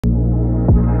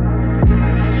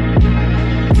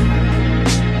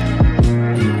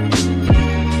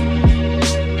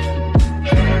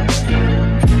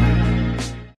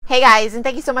Hey guys, and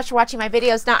thank you so much for watching my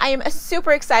videos. Now I am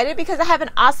super excited because I have an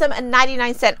awesome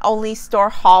 99-cent only store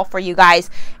haul for you guys.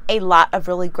 A lot of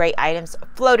really great items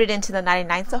floated into the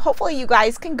 99, so hopefully you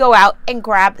guys can go out and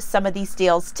grab some of these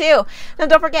deals too. Now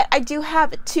don't forget, I do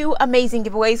have two amazing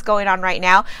giveaways going on right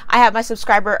now. I have my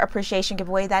subscriber appreciation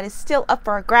giveaway that is still up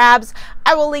for grabs.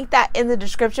 I will link that in the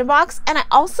description box, and I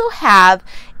also have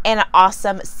an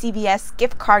awesome CVS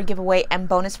gift card giveaway and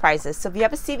bonus prizes. So if you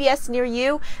have a CVS near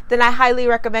you, then I highly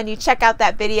recommend you check out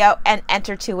that video and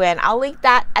enter to win. I'll link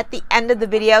that at the end of the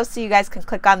video so you guys can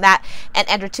click on that and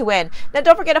enter to win. Now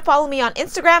don't forget to follow me on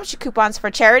Instagram, Coupons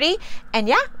for Charity. And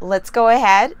yeah, let's go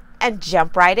ahead and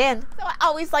jump right in. So I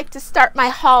always like to start my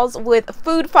hauls with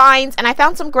food finds, and I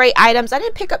found some great items. I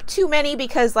didn't pick up too many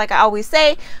because, like I always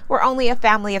say, we're only a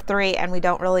family of 3 and we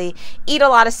don't really eat a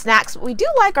lot of snacks, but we do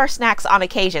like our snacks on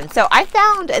occasion. So I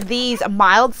found these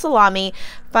mild salami,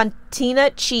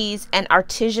 fontina cheese, and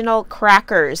artisanal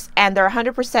crackers, and they're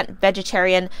 100%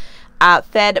 vegetarian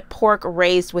fed pork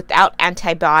raised without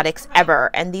antibiotics ever.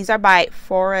 And these are by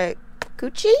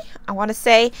Gucci, I want to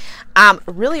say.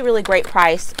 Really great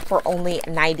price for only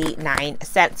 99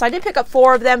 cents. So I did pick up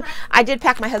 4 of them. I did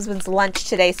pack my husband's lunch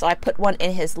today, so I put one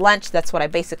in his lunch. That's what I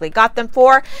basically got them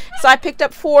for. So I picked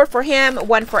up 4 for him,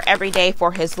 1 for every day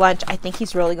for his lunch. I think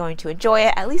he's really going to enjoy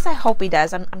it. At least I hope he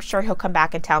does. I'm sure he'll come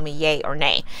back and tell me yay or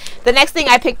nay. The next thing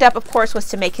I picked up, of course, was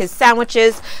to make his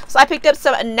sandwiches. So I picked up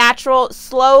some natural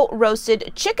slow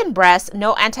roasted chicken breasts,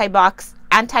 no antibiotics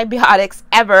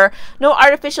ever, no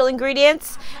artificial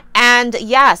ingredients. And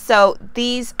yeah, so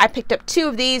these, I picked up 2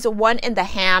 of these, 1 in the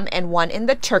ham and 1 in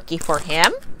the turkey for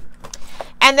him.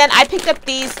 And then I picked up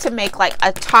these to make like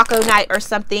a taco night or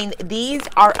something. These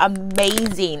are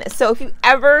amazing. So if you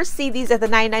ever see these at the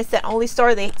 99-cent only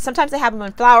store, sometimes they have them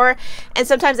in flour and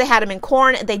sometimes they had them in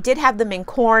corn. They did have them in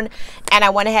corn, and I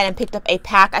went ahead and picked up a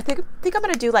pack. I think I'm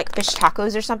gonna do like fish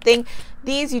tacos or something.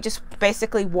 These, you just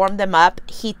basically warm them up,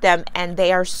 heat them, and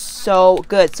they are so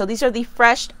good. So these are the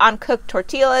fresh uncooked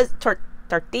tortillas.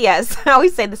 I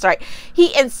always say this right.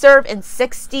 Heat and serve in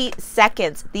 60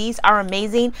 seconds. These are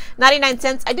amazing. 99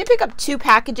 cents. I did pick up 2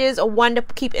 packages, 1 to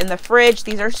keep in the fridge.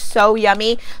 These are so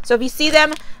yummy. So if you see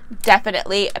them,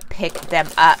 definitely pick them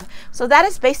up. So that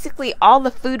is basically all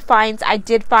the food finds I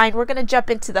did find. We're going to jump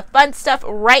into the fun stuff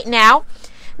right now.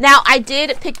 Now, I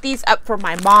did pick these up for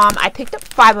my mom. I picked up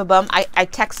 5 of them. I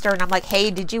text her and I'm like,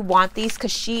 hey, did you want these?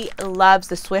 Because she loves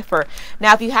the Swiffer.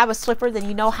 Now, if you have a Swiffer, then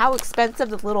you know how expensive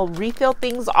the little refill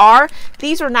things are.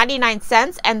 These are 99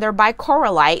 cents and they're by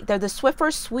Coralite. They're the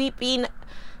Swiffer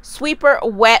Sweeper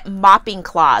Wet Mopping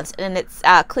Cloths, and it's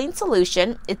a clean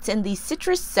solution. It's in the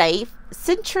citrus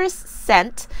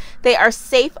scent. They are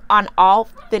safe on all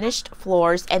finished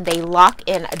floors and they lock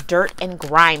in dirt and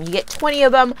grime. You get 20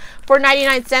 of them for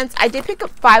 99 cents. I did pick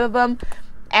up 5 of them,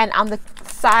 and on the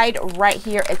side right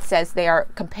here it says they are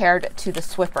compared to the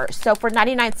Swiffer. So for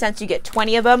 99 cents you get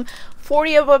 20 of them.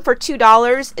 40 of them for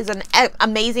 $2 is an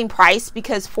amazing price,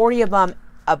 because 40 of them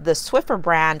of the Swiffer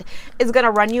brand is going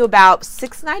to run you about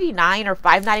 $6.99 or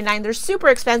 $5.99. They're super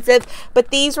expensive,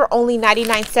 but these were only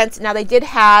 99 cents. Now they did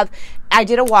have, I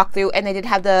did a walkthrough, and they did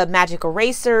have the magic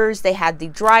erasers, they had the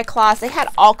dry cloths, they had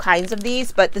all kinds of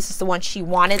these, but this is the one she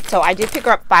wanted, so I did pick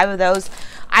her up 5 of those.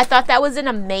 I thought that was an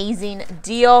amazing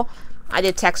deal. I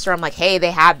did text her. I'm like, hey,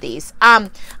 they have these.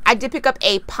 I did pick up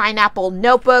a pineapple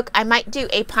notebook. I might do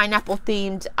a pineapple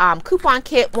themed coupon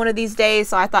kit one of these days.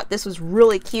 So I thought this was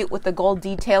really cute with the gold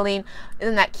detailing.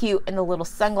 Isn't that cute? And the little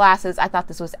sunglasses. I thought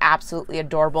this was absolutely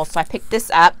adorable. So I picked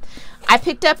this up. I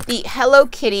picked up the Hello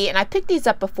Kitty, and I picked these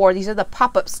up before. These are the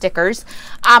pop-up stickers.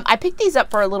 I picked these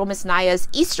up for little Miss Naya's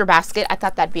Easter basket. I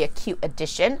thought that'd be a cute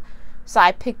addition. So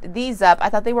I picked these up. I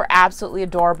thought they were absolutely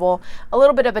adorable. A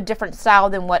little bit of a different style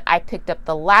than what I picked up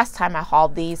the last time I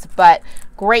hauled these, but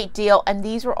great deal. And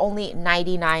these were only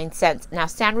 99 cents. Now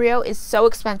Sanrio is so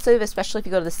expensive, especially if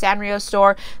you go to the Sanrio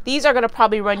store. These are going to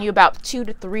probably run you about $2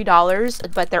 to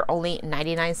 $3, but they're only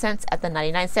 99 cents at the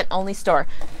 99-cent only store.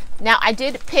 Now I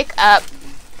did pick up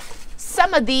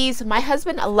some of these. My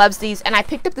husband loves these, and I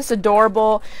picked up this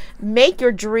adorable Make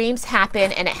Your Dreams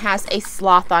Happen, and it has a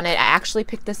sloth on it. I actually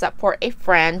picked this up for a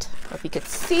friend. I don't know if you could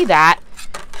see that,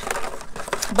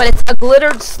 but it's a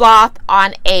glittered sloth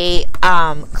on a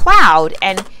cloud,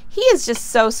 and he is just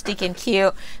so stinking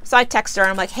cute. So I text her and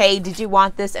I'm like, hey, did you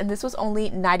want this? And this was only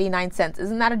 99 cents.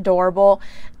 Isn't that adorable?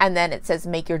 And then it says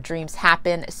Make Your Dreams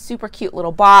Happen. Super cute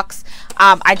little box.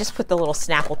 I just put the little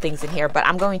Snapple things in here, but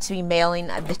I'm going to be mailing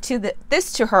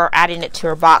this to her, adding it to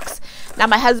her box. Now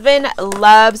my husband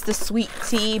loves the sweet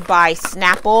tea by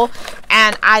Snapple,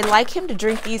 And I like him to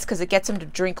drink these because it gets him to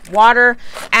drink water.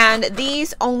 And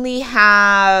these only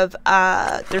have,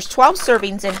 there's 12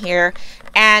 servings in here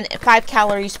and 5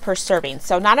 calories per serving.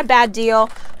 So not a bad deal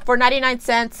for 99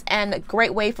 cents, and a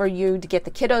great way for you to get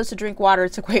the kiddos to drink water.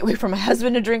 It's a great way for my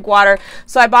husband to drink water.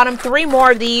 So I bought him 3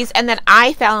 more of these, and then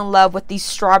I fell in love with these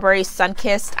strawberry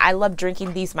sun-kissed. I love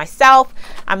drinking these myself.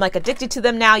 I'm like addicted to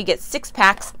them now. You get 6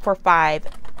 packs for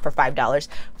 $5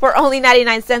 for only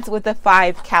 99 cents with a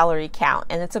 5 calorie count.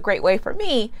 And it's a great way for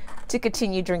me to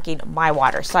continue drinking my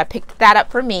water. So I picked that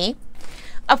up for me.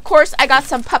 Of course, I got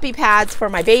some puppy pads for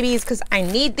my babies because I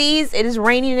need these. It is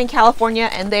raining in California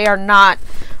and they are not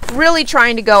really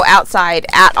trying to go outside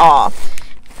at all.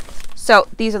 So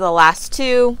these are the last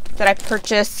 2 that I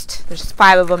purchased. There's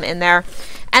 5 of them in there.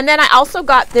 And then I also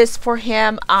got this for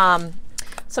him.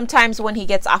 Sometimes when he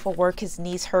gets off of work, his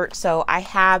knees hurt. So I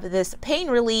have this pain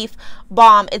relief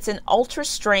balm. It's an ultra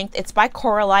strength. It's by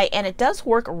Coralite, and it does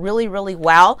work really, really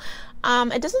well.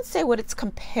 It doesn't say what it's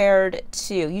compared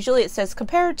to. Usually it says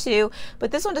compared to,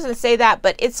 but this one doesn't say that.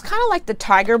 But it's kind of like the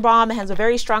Tiger Balm. It has a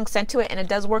very strong scent to it, and it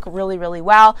does work really, really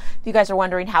well. If you guys are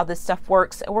wondering how this stuff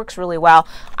works, it works really well.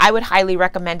 I would highly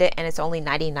recommend it, and it's only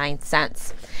 99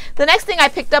 cents. The next thing I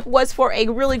picked up was for a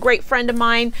really great friend of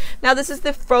mine. Now this is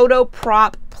the Photo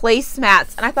Prop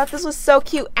placemats, and I thought this was so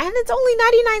cute, and it's only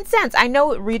 99 cents. I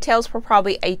know it retails for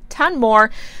probably a ton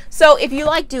more. So if you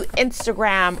like do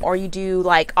Instagram, or you do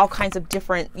like all kinds of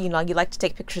different, you know, you like to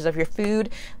take pictures of your food,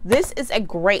 this is a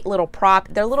great little prop.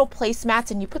 They're little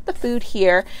placemats, and you put the food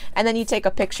here and then you take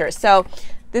a picture. So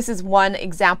this is one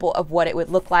example of what it would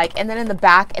look like. And then in the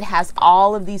back, it has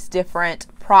all of these different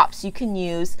props you can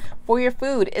use for your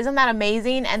food. Isn't that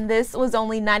amazing? And this was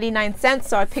only 99 cents.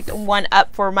 So I picked one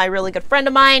up for my really good friend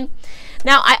of mine.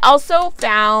 Now I also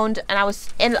found, and I was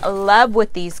in love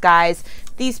with these guys,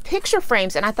 these picture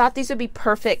frames, and I thought these would be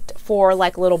perfect for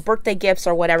like little birthday gifts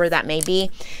or whatever that may be.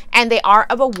 And they are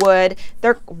of a wood.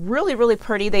 They're really, really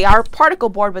pretty. They are particle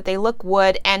board, but they look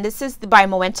wood. And this is by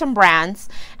Momentum Brands.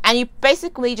 And you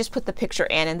basically just put the picture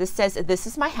in, and this says, "This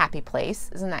is my happy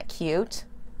place." Isn't that cute?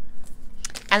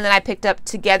 And then I picked up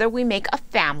 "Together we make a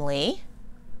family."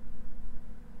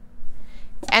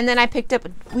 And then I picked up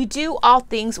 "We do all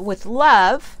things with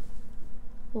love."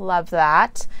 Love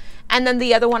that. And then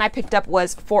the other one I picked up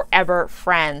was "Forever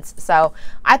Friends." So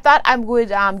I thought I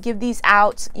would give these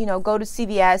out, you know, go to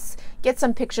CVS, get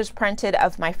some pictures printed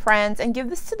of my friends, and give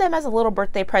this to them as a little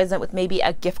birthday present with maybe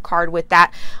a gift card with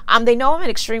that. They know I'm an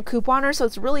extreme couponer, so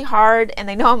it's really hard, and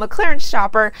they know I'm a clearance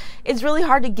shopper. It's really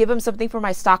hard to give them something for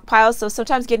my stockpile. So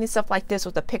sometimes getting stuff like this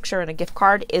with a picture and a gift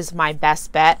card is my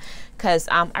best bet, because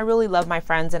I really love my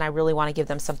friends and I really want to give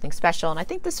them something special. And I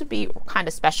think this would be kind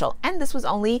of special. And this was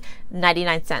only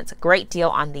 99 cents. Great deal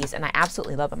on these, and I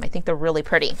absolutely love them. I think they're really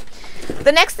pretty.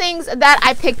 The next things that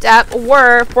I picked up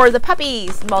were for the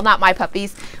puppies. Well, not my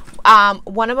puppies.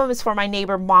 One of them is for my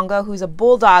neighbor Mongo, who's a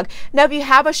bulldog. Now, if you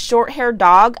have a short-haired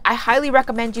dog, I highly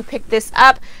recommend you pick this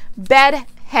up. Bed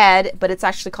Head, but it's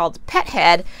actually called Pet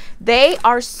Head. They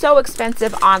are so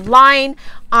expensive online.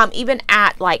 Even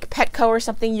at like Petco or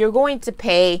something, you're going to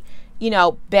pay, you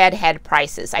know, bed head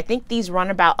prices. I think these run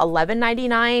about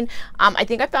 $11.99. I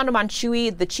think I found them on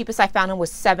Chewy. The cheapest I found them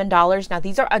was $7. Now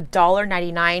these are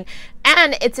 $1.99,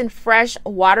 and it's in fresh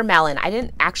watermelon. I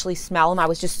didn't actually smell them. I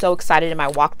was just so excited in my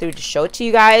walkthrough to show it to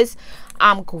you guys.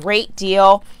 Great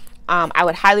deal. I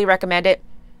would highly recommend it.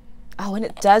 Oh, and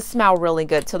it does smell really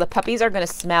good. So the puppies are going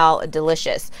to smell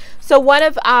delicious. So one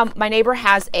of my neighbor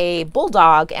has a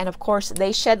bulldog, and of course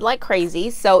they shed like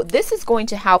crazy. So this is going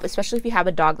to help, especially if you have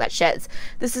a dog that sheds.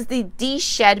 This is the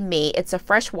De-Shed Me. It's a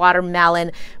fresh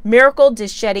watermelon miracle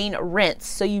de-shedding rinse.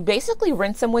 So you basically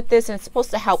rinse them with this, and it's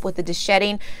supposed to help with the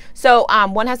de-shedding. So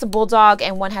one has a bulldog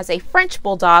and one has a French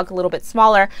bulldog, a little bit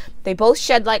smaller. They both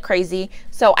shed like crazy.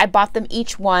 So I bought them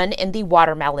each one in the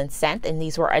watermelon scent, and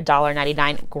these were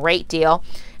 $1.99. Great deal.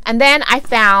 And then I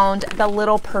found the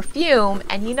little perfume,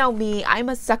 and you know me, I'm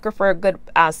a sucker for a good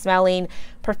smelling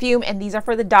perfume, and these are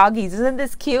for the doggies. Isn't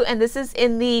this cute? And this is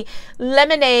in the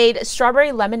lemonade,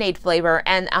 strawberry lemonade flavor,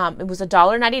 and it was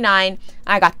 $1.99.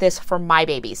 I got this for my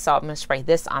babies, so I'm gonna spray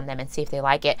this on them and see if they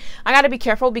like it. I gotta be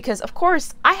careful because of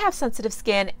course I have sensitive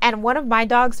skin, and one of my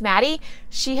dogs, Maddie,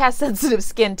 she has sensitive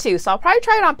skin too. So I'll probably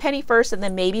try it on Penny first, and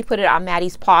then maybe put it on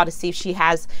Maddie's paw to see if she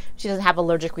doesn't have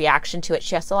allergic reaction to it.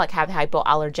 She has to like have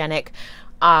hypoallergenic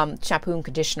shampoo and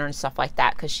conditioner and stuff like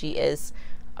that, because she is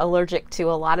allergic to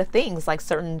a lot of things like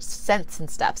certain scents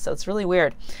and stuff. So it's really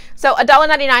weird. So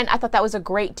 $1.99, I thought that was a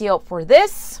great deal for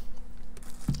this.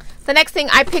 The next thing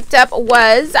I picked up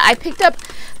was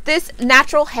this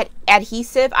natural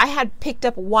adhesive. I had picked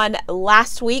up one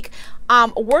last week.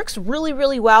 Works really,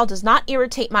 really well. Does not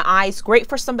irritate my eyes. Great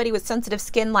for somebody with sensitive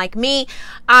skin like me.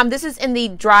 This is in the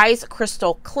Dries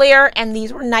Crystal Clear, and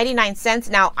these were 99 cents.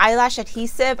 Now, eyelash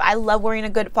adhesive, I love wearing a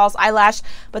good false eyelash,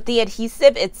 but the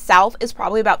adhesive itself is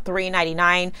probably about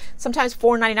 $3.99, sometimes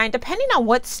 $4.99. Depending on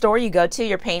what store you go to,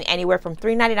 you're paying anywhere from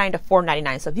 $3.99 to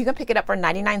 $4.99. So if you can pick it up for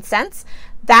 99 cents,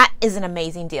 that is an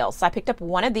amazing deal. So I picked up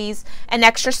one of these, an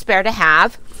extra spare to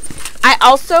have. I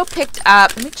also picked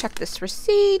up, let me check this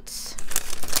receipt.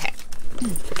 Okay.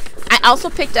 I also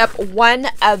picked up one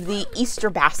of the Easter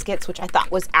baskets, which I thought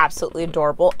was absolutely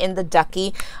adorable, in the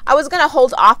Ducky. I was going to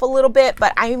hold off a little bit,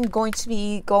 but I'm going to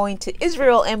be going to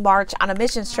Israel in March on a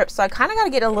missions trip, so I kind of got to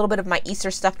get a little bit of my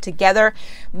Easter stuff together,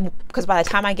 because by the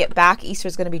time I get back, Easter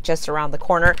is going to be just around the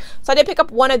corner. So I did pick up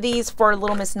one of these for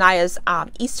little Miss Naya's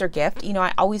Easter gift. You know,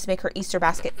 I always make her Easter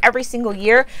basket every single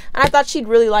year, and I thought she'd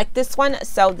really like this one,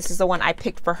 so this is the one I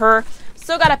picked for her.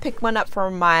 Still got to pick one up for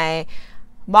my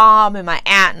mom and my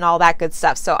aunt and all that good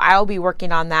stuff. So I'll be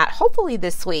working on that hopefully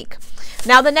this week.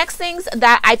 Now, the next things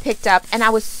that I picked up, and I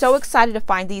was so excited to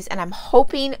find these, and I'm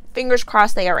hoping, fingers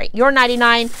crossed, they are at your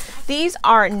 99. These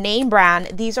are name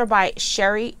brand. These are by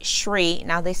Sherry Shree.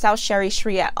 Now, they sell Sherry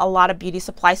Shree at a lot of beauty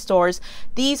supply stores.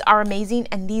 These are amazing,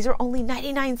 and these are only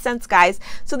 99 cents, guys.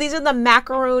 So these are the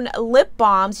macaroon lip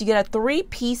balms. You get a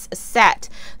 3-piece set.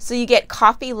 So you get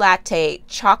coffee latte,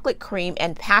 chocolate cream,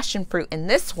 and passion fruit in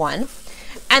this one.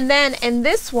 And then in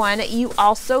this one, you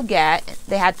also get,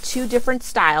 they had 2 different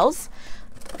styles.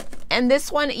 And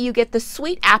this one, you get the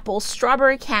sweet apple,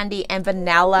 strawberry candy, and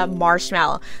vanilla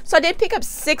marshmallow. So I did pick up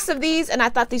 6 of these, and I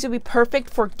thought these would be perfect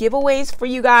for giveaways for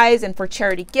you guys and for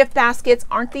charity gift baskets.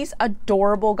 Aren't these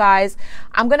adorable, guys?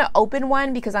 I'm going to open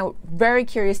one because I'm very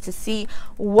curious to see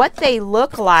what they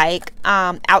look like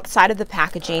outside of the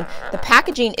packaging. The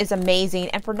packaging is amazing,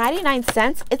 and for 99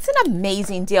 cents, it's an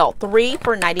amazing deal. 3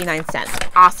 for 99 cents.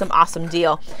 Awesome, awesome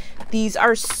deal. These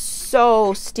are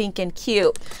so stinking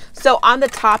cute. So on the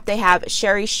top, they have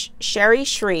Sherry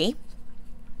Shree,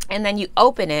 and then you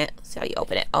open it. See how you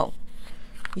open it? Oh,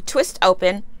 you twist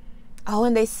open. Oh,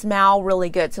 and they smell really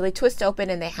good. So they twist open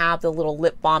and they have the little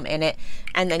lip balm in it,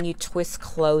 and then you twist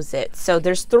close it. So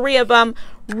there's 3 of them.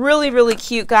 Really, really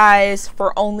cute, guys,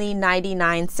 for only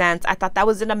 99 cents. I thought that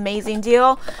was an amazing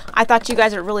deal. I thought you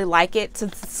guys would really like it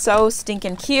since it's so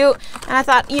stinking cute. And I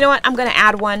thought, you know what, I'm going to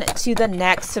add one to the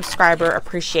next subscriber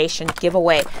appreciation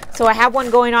giveaway. So I have one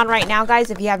going on right now, guys.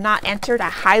 If you have not entered, I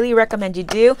highly recommend you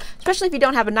do, especially if you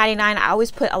don't have a 99. I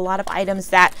always put a lot of items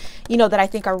that, you know, that I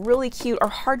think are really cute or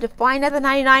hard to find at the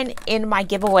 99 in my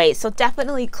giveaway. So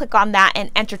definitely click on that and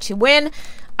enter to win.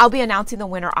 I'll be announcing the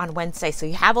winner on Wednesday, so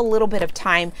you have a little bit of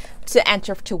time to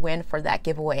enter to win for that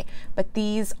giveaway. But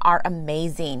these are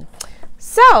amazing.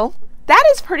 So that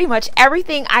is pretty much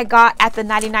everything I got at the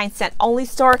 99 cent only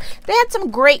store. They had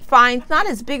some great finds, not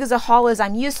as big as a haul as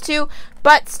I'm used to,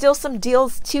 but still some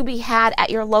deals to be had at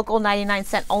your local 99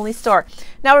 cent only store.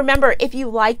 Now remember, if you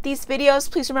like these videos,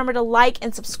 please remember to like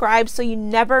and subscribe so you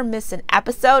never miss an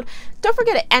episode. Don't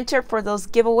forget to enter for those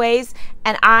giveaways,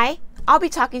 and I'll be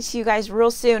talking to you guys real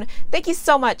soon. Thank you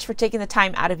so much for taking the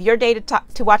time out of your day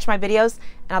to watch my videos,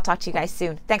 and I'll talk to you guys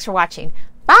soon. Thanks for watching.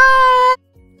 Bye!